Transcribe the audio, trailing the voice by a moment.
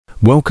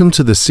Welcome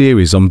to the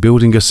series on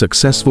building a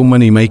successful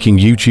money-making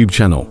YouTube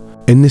channel.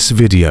 In this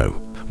video,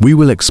 we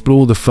will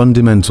explore the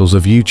fundamentals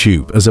of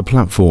YouTube as a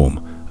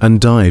platform and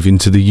dive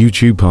into the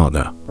YouTube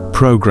Partner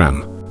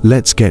Program.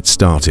 Let's get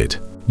started.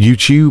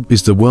 YouTube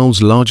is the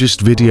world's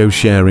largest video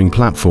sharing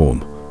platform.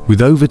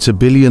 With over 2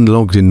 billion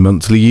logged-in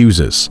monthly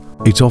users,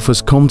 it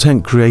offers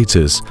content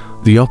creators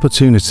the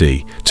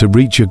opportunity to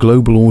reach a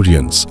global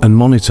audience and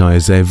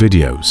monetize their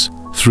videos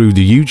through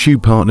the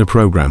YouTube Partner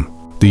Program.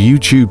 The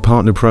YouTube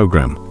Partner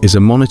Program is a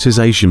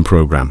monetization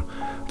program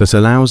that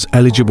allows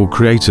eligible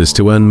creators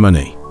to earn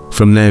money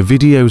from their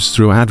videos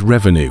through ad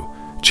revenue,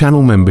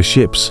 channel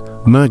memberships,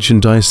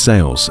 merchandise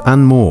sales,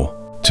 and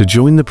more. To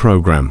join the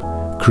program,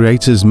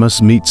 creators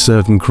must meet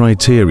certain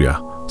criteria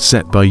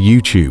set by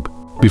YouTube.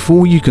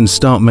 Before you can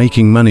start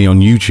making money on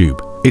YouTube,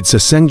 it's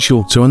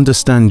essential to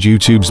understand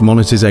YouTube's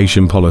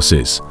monetization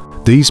policies.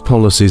 These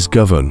policies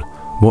govern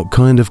what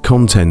kind of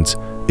content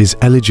is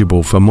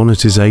eligible for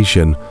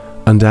monetization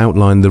and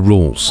outline the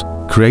rules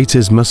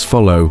creators must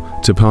follow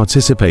to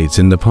participate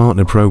in the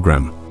Partner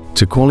Program.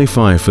 To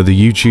qualify for the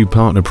YouTube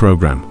Partner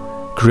Program,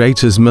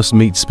 creators must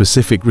meet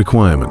specific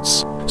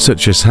requirements,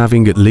 such as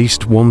having at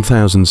least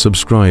 1,000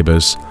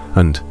 subscribers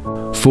and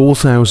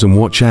 4,000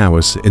 watch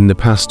hours in the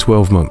past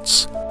 12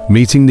 months.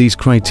 Meeting these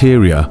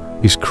criteria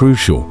is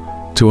crucial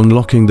to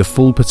unlocking the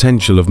full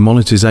potential of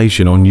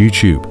monetization on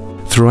YouTube.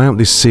 Throughout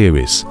this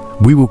series,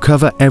 we will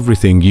cover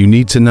everything you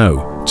need to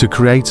know to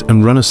create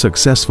and run a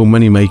successful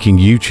money-making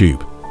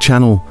YouTube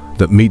channel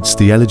that meets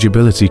the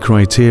eligibility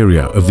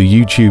criteria of the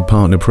YouTube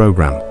Partner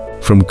Program.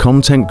 From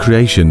content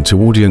creation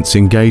to audience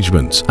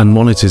engagement and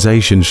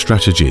monetization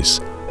strategies,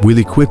 we'll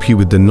equip you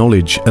with the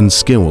knowledge and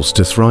skills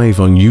to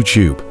thrive on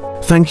YouTube.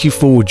 Thank you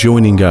for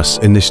joining us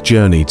in this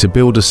journey to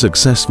build a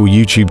successful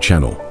YouTube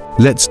channel.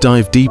 Let's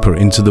dive deeper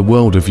into the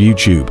world of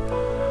YouTube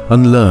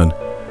and learn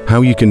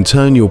how you can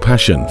turn your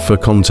passion for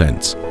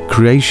content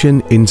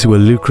creation into a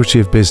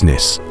lucrative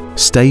business.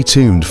 Stay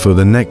tuned for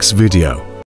the next video.